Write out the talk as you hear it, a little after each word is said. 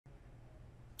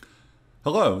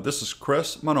Hello, this is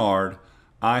Chris Menard.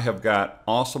 I have got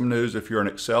awesome news if you're an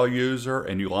Excel user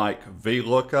and you like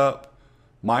VLOOKUP.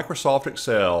 Microsoft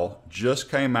Excel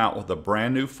just came out with a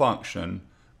brand new function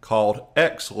called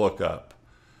XLOOKUP.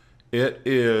 It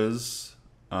is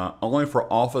only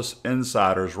for Office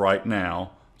Insiders right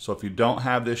now. So if you don't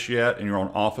have this yet and you're on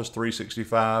Office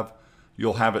 365,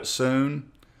 you'll have it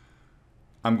soon.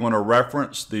 I'm going to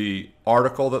reference the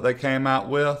article that they came out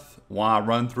with while I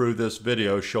run through this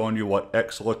video showing you what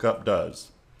XLOOKUP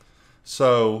does.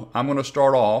 So I'm going to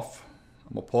start off.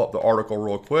 I'm going to pull up the article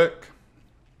real quick.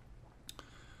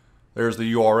 There's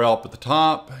the URL up at the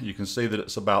top. You can see that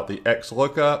it's about the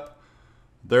XLOOKUP.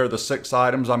 There are the 6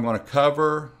 items I'm going to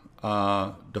cover.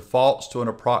 Defaults to an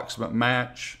approximate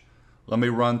match. Let me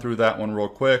run through that one real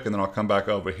quick and then I'll come back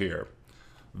over here.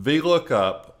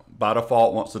 VLOOKUP by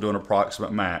default wants to do an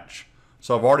approximate match.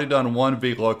 So I've already done one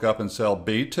VLOOKUP in cell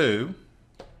B2.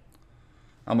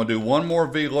 I'm going to do one more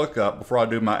VLOOKUP before I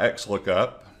do my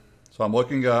XLOOKUP. So I'm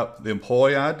looking up the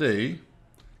employee ID,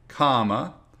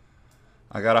 comma.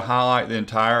 I got to highlight the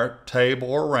entire table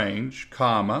or range,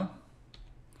 comma.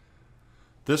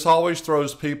 This always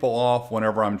throws people off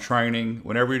whenever I'm training.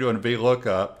 Whenever you're doing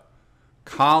VLOOKUP,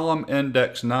 column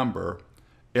index number.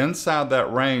 Inside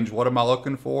that range, what am I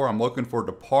looking for? I'm looking for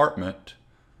department.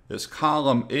 It's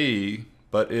column E,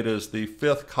 but it is the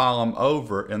 5th column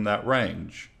over in that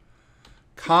range.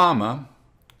 Comma,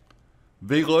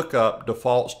 VLOOKUP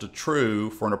defaults to true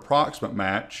for an approximate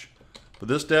match, but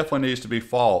this definitely needs to be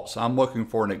false. I'm looking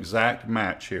for an exact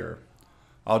match here.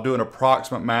 I'll do an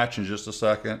approximate match in just a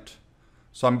second.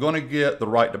 So I'm going to get the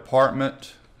right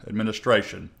department,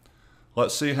 administration.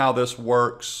 Let's see how this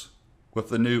works with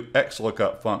the new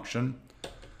XLOOKUP function.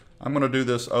 I'm going to do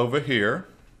this over here.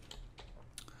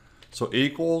 So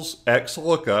equals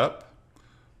XLOOKUP,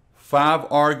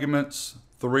 5 arguments,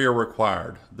 3 are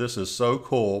required. This is so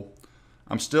cool.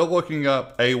 I'm still looking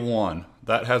up A1.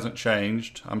 That hasn't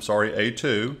changed. I'm sorry,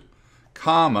 A2,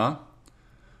 comma.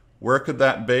 Where could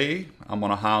that be? I'm going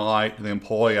to highlight the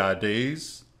employee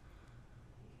IDs.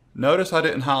 Notice I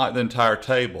didn't highlight the entire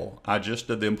table. I just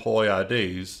did the employee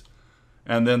IDs.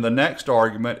 And then the next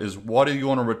argument is, what do you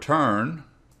want to return?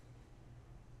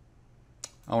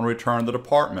 I want to return the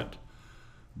department.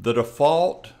 The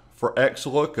default for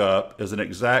XLOOKUP is an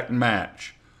exact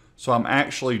match. So I'm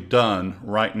actually done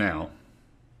right now.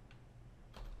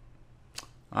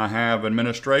 I have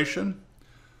administration.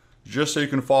 Just so you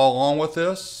can follow along with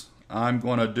this, I'm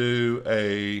going to do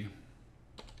a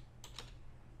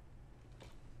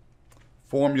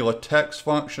formula text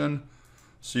function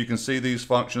so you can see these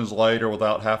functions later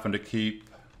without having to keep.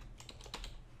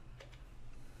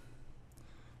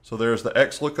 So there's the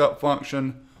XLOOKUP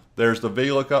function, there's the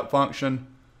VLOOKUP function.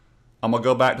 I'm going to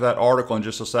go back to that article in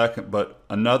just a second, but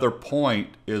another point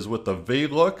is with the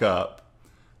VLOOKUP,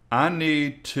 I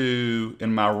need to,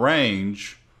 in my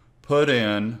range, put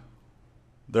in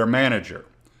their manager.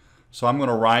 So I'm going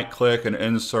to right click and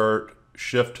insert,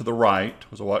 shift to the right.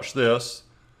 So watch this.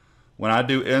 When I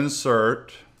do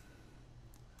insert,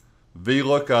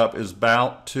 VLOOKUP is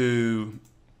about to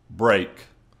break.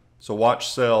 So watch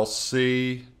cell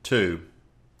C2.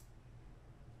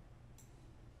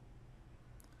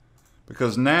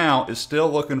 Because now it's still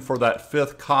looking for that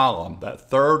 5th column, that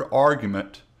 3rd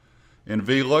argument. In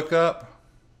VLOOKUP,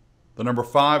 the number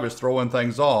 5 is throwing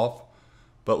things off.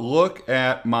 But look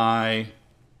at my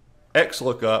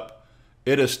XLOOKUP,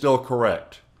 it is still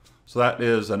correct. So that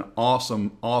is an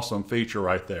awesome, awesome feature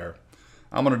right there.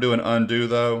 I'm going to do an undo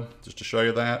though, just to show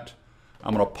you that.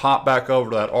 I'm going to pop back over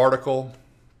to that article.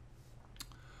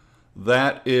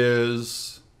 That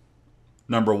is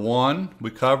number 1 we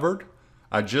covered.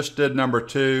 I just did number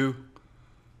 2.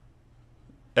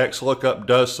 XLOOKUP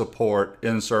does support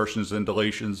insertions and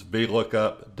deletions.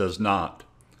 VLOOKUP does not.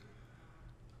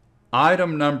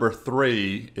 Item number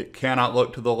 3, it cannot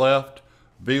look to the left.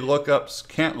 VLOOKUPs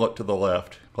can't look to the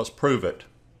left. Let's prove it.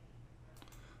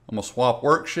 I'm going to swap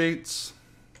worksheets.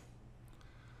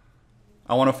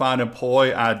 I want to find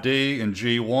employee ID in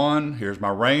G1. Here's my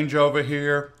range over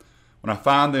here. When I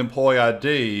find the employee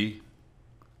ID,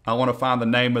 I want to find the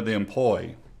name of the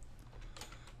employee.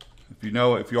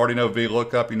 If you already know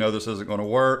VLOOKUP, you know this isn't going to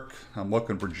work. I'm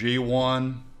looking for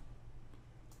G1.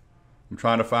 I'm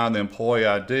trying to find the employee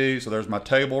ID. So there's my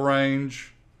table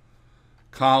range.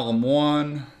 Column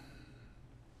 1.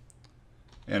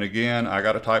 And again, I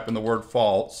got to type in the word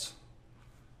false.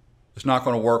 It's not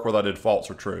going to work whether I did false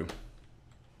or true.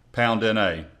 Pound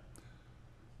NA.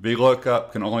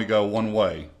 VLOOKUP can only go one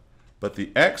way. But the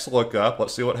XLOOKUP,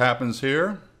 let's see what happens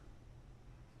here.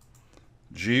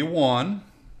 G1,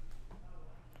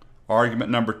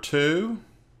 argument number 2,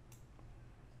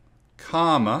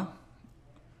 comma,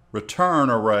 return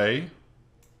array.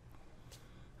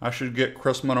 I should get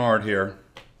Chris Menard here.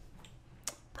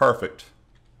 Perfect.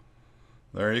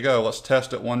 There you go. Let's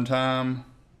test it one time.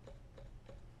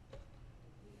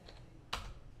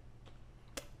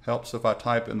 Helps if I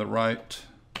type in the right.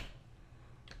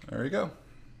 There you go.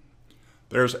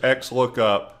 There's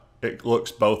XLOOKUP. It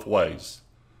looks both ways.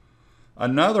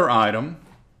 Another item,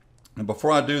 and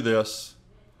before I do this,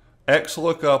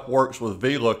 XLOOKUP works with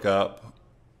VLOOKUP,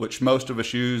 which most of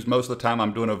us use. Most of the time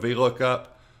I'm doing a VLOOKUP.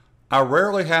 I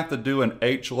rarely have to do an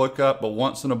HLOOKUP, but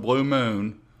once in a blue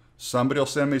moon, somebody will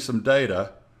send me some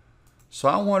data. So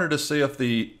I wanted to see if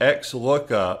the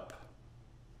XLOOKUP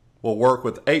will work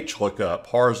with HLOOKUP,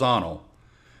 horizontal.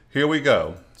 Here we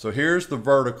go. So here's the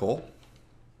vertical.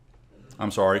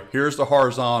 Here's the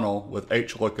horizontal with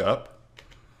HLOOKUP.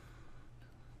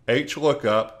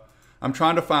 HLOOKUP, I'm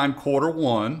trying to find quarter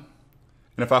one.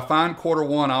 And if I find quarter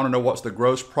one, I want to know what's the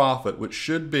gross profit, which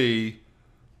should be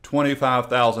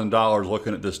 $25,000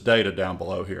 looking at this data down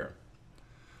below here.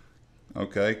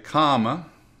 Okay, comma,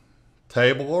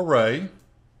 table array,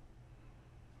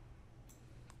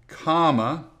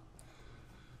 comma,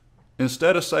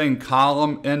 instead of saying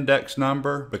column index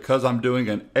number, because I'm doing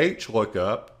an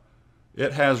HLOOKUP,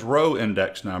 it has row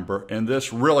index number, and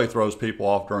this really throws people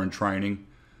off during training.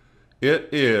 It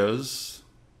is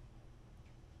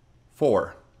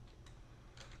 4.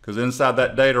 Because inside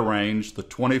that data range, the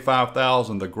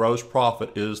 25,000, the gross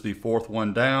profit is the fourth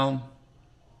one down.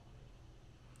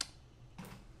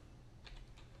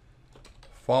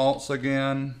 False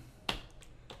again.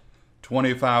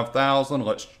 25,000.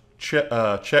 Let's check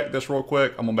this real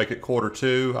quick. I'm gonna make it quarter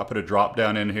two. I put a drop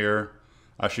down in here.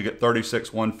 I should get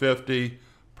 36,150.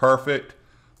 Perfect.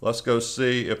 Let's go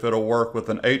see if it'll work with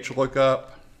an HLOOKUP.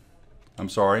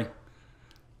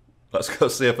 Let's go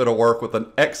see if it'll work with an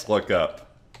XLOOKUP.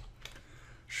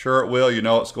 Sure it will. You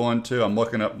know it's going to. I'm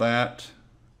looking up that.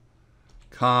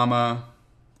 Comma,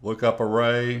 lookup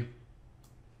array.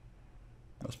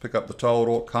 Let's pick up the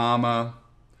total, comma,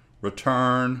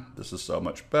 return. This is so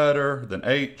much better than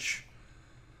H.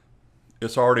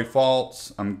 It's already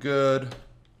false. I'm good.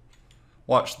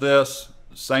 Watch this.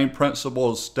 Same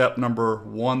principle as step number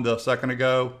 1 a second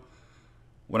ago.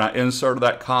 When I inserted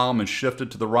that column and shifted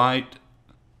to the right,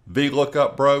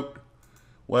 VLOOKUP broke.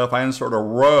 Well, if I insert a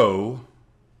row,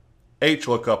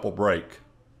 HLOOKUP will break.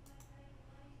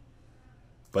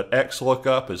 But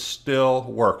XLOOKUP is still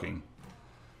working.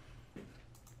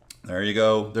 There you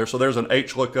go. So there's an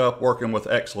HLOOKUP working with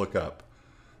XLOOKUP.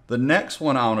 The next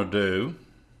one I want to do,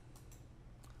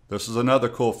 this is another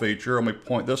cool feature. Let me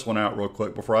point this one out real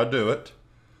quick before I do it.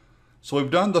 So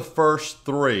we've done the first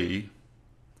 3.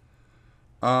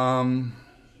 I'm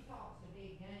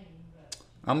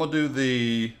going to do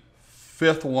the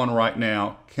 5th one right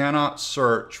now. Cannot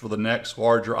search for the next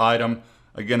larger item.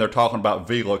 Again, they're talking about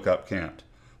VLOOKUP can't.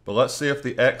 But let's see if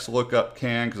the XLOOKUP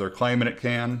can, because they're claiming it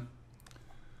can.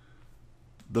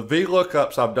 The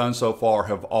VLOOKUPs I've done so far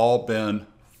have all been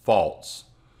false.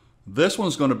 This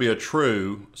one's going to be a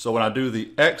true, so when I do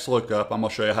the XLOOKUP, I'm going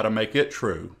to show you how to make it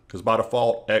true, because by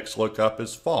default, XLOOKUP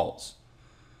is false.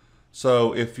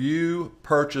 So if you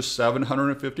purchase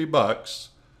 $750,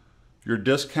 your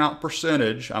discount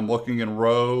percentage, I'm looking in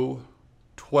row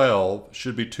 12,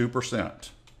 should be 2%.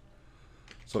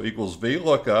 So equals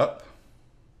VLOOKUP,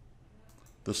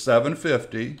 the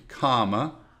 750,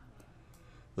 comma,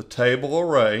 the table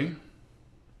array,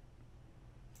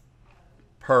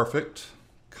 perfect,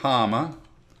 comma,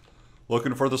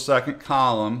 looking for the second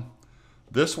column.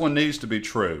 This one needs to be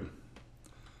true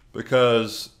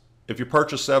because if you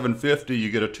purchase $750,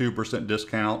 you get a 2%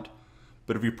 discount.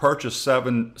 But if you purchase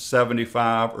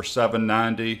 $775 or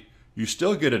 $790, you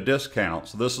still get a discount.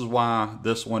 So this is why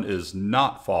this one is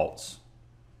not false.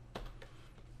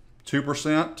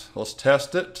 2%, let's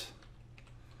test it.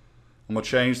 I'm going to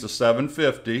change the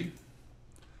 750.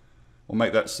 We'll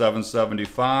make that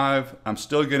 775. I'm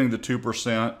still getting the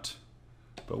 2%,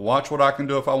 but watch what I can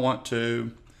do if I want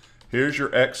to. Here's your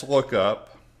XLOOKUP,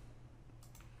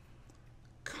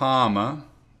 comma,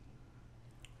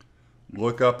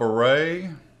 lookup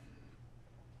array,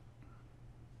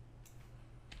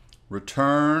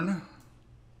 return.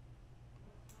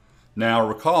 Now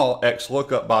recall,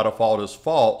 XLOOKUP by default is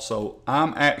false, so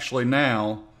I'm actually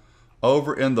now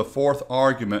over in the 4th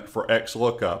argument for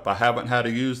XLOOKUP. I haven't had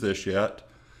to use this yet.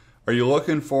 Are you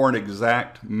looking for an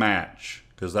exact match?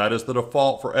 Because that is the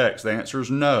default for X. The answer is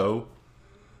no.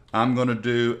 I'm going to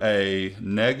do a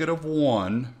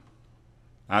 -1.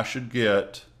 I should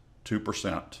get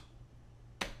 2%.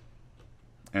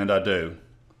 And I do.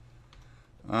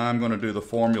 I'm going to do the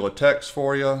formula text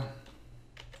for you.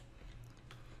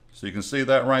 So you can see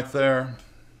that right there.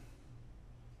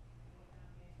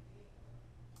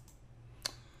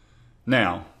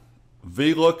 Now,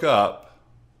 VLOOKUP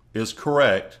is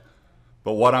correct,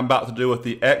 but what I'm about to do with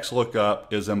the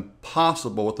XLOOKUP is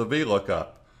impossible with the VLOOKUP.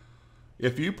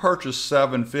 If you purchase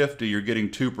 750, you're getting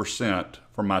 2%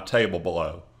 from my table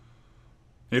below.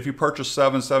 And if you purchase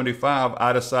 775,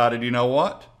 I decided, you know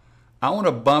what? I want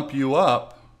to bump you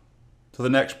up to the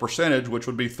next percentage, which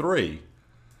would be 3.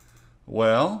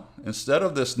 Well, instead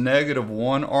of this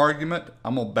 -1 argument,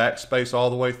 I'm going to backspace all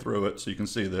the way through it so you can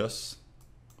see this.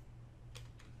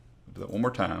 Do that one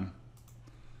more time.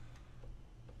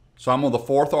 So I'm on the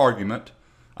 4th argument.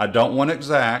 I don't want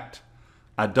exact.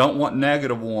 I don't want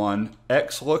 -1.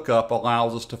 XLOOKUP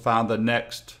allows us to find the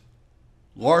next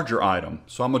larger item.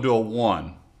 So I'm going to do a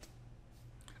 1.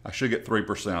 I should get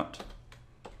 3%.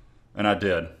 And I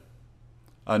did.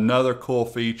 Another cool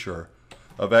feature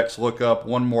of XLOOKUP.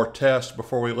 One more test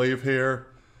before we leave here.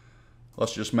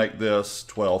 Let's just make this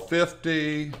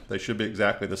 1250. They should be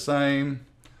exactly the same.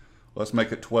 Let's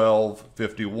make it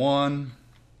 1251.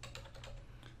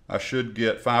 I should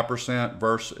get 5%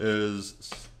 versus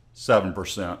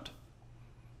 7%.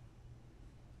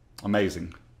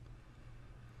 Amazing.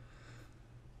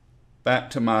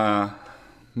 Back to my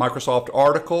Microsoft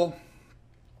article.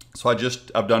 So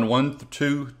I've done 1,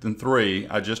 2, and 3.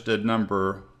 I just did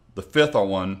the 5th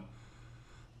one.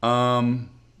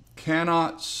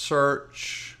 Cannot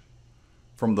search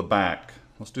from the back.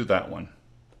 Let's do that one.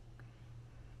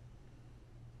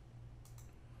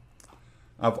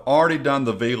 I've already done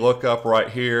the VLOOKUP right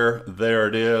here. There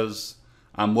it is.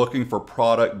 I'm looking for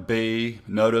product B.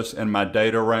 Notice in my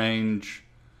data range,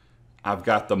 I've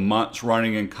got the months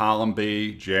running in column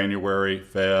B, January,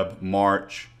 Feb,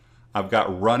 March. I've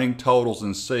got running totals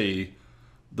in C.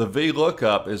 The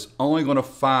VLOOKUP is only going to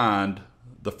find,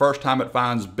 the first time it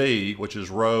finds B, which is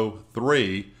row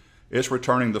 3, it's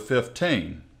returning the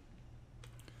 15.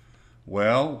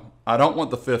 Well, I don't want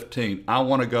the 15. I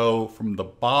want to go from the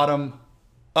bottom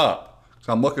up.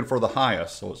 So I'm looking for the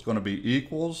highest. So it's going to be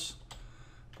equals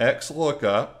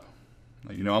XLOOKUP.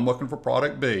 Now, you know I'm looking for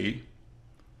product B.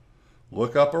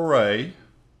 Lookup array,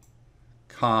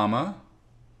 comma,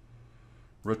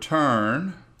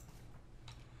 return,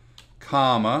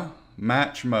 comma,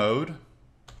 match mode,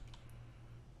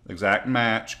 exact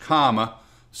match, comma.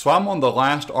 So I'm on the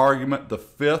last argument, the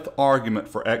 5th argument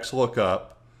for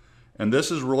XLOOKUP. And this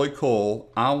is really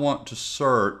cool. I want to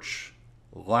search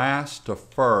last to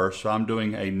first, so I'm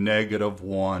doing a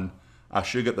 -1. I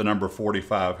should get the number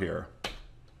 45 here.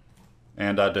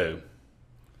 And I do.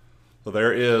 So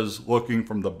there is looking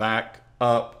from the back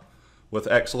up with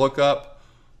XLOOKUP.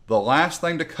 The last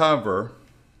thing to cover,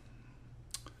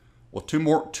 well, two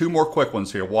more quick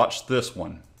ones here. Watch this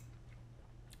one.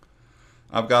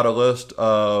 I've got a list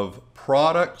of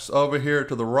products over here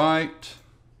to the right.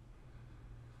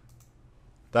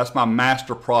 That's my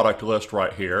master product list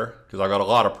right here, because I got a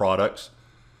lot of products.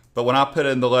 But when I put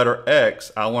in the letter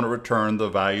X, I want to return the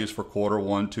values for quarter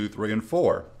 1, 2, 3, and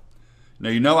 4. Now,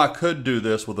 you know I could do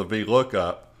this with a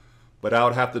VLOOKUP, but I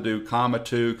would have to do comma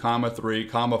 2, comma 3,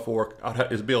 comma 4.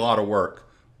 It'd be a lot of work.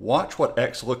 Watch what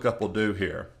XLOOKUP will do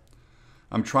here.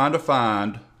 I'm trying to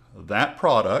find that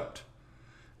product,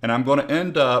 and I'm going to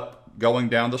end up going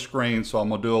down the screen, so I'm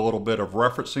going to do a little bit of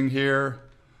referencing here.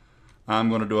 I'm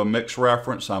going to do a mixed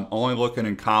reference. I'm only looking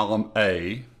in column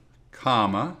A,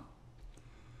 comma.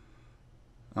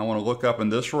 I want to look up in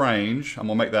this range. I'm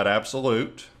going to make that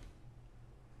absolute,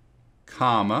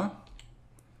 comma,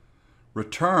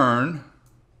 return.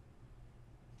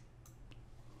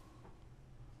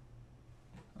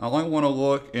 I only want to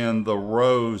look in the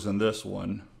rows in this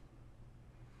one.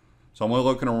 So I'm only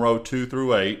looking in row 2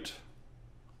 through 8.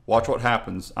 Watch what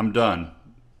happens. I'm done.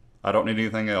 I don't need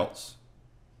anything else.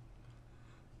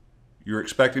 You're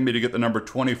expecting me to get the number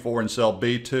 24 in cell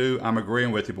B2. I'm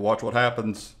agreeing with you, but watch what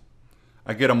happens.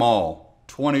 I get them all.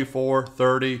 24,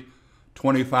 30,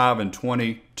 25, and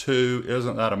 22.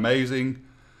 Isn't that amazing?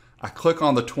 I click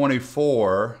on the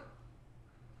 24.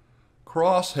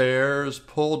 Crosshairs,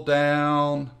 pull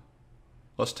down.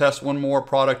 Let's test one more.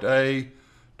 Product A,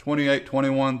 28,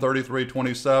 21, 33,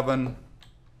 27.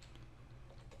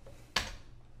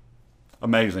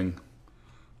 Amazing.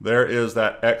 There is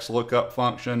that XLOOKUP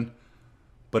function,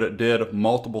 but it did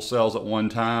multiple cells at one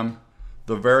time.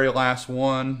 The very last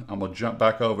one, I'm going to jump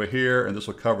back over here, and this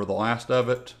will cover the last of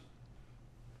it.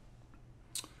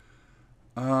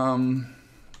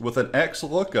 With an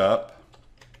XLOOKUP,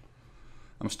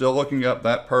 I'm still looking up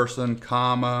that person,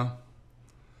 comma,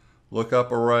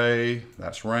 lookup array,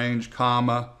 that's range,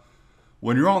 comma.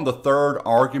 When you're on the 3rd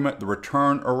argument, the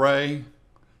return array,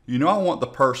 You know I want the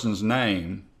person's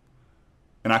name,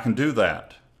 and I can do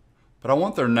that. But I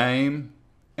want their name,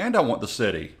 and I want the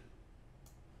city.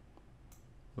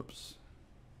 Oops.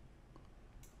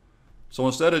 So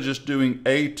instead of just doing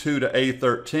A2 to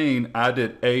A13, I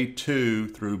did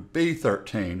A2 through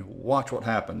B13. Watch what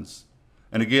happens.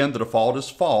 And again, the default is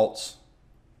false.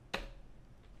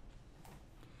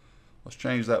 Let's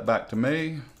change that back to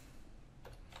me.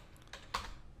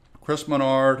 Chris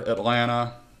Menard,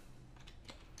 Atlanta.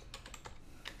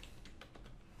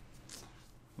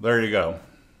 There you go.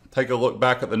 Take a look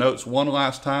back at the notes one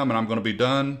last time and I'm going to be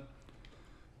done.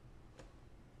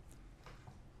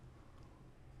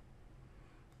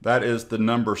 That is the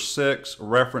number 6,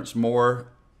 reference more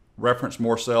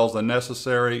cells than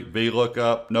necessary.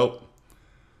 VLOOKUP, nope.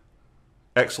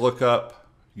 XLOOKUP,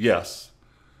 yes.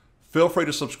 Feel free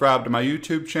to subscribe to my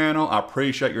YouTube channel. I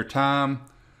appreciate your time.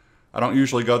 I don't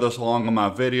usually go this long on my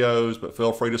videos, but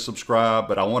feel free to subscribe.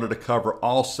 But I wanted to cover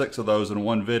all 6 of those in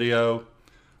one video.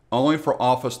 Only for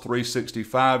Office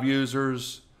 365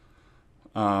 users.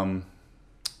 Have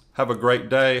a great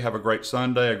day. Have a great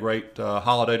Sunday. A great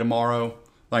holiday tomorrow.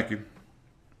 Thank you.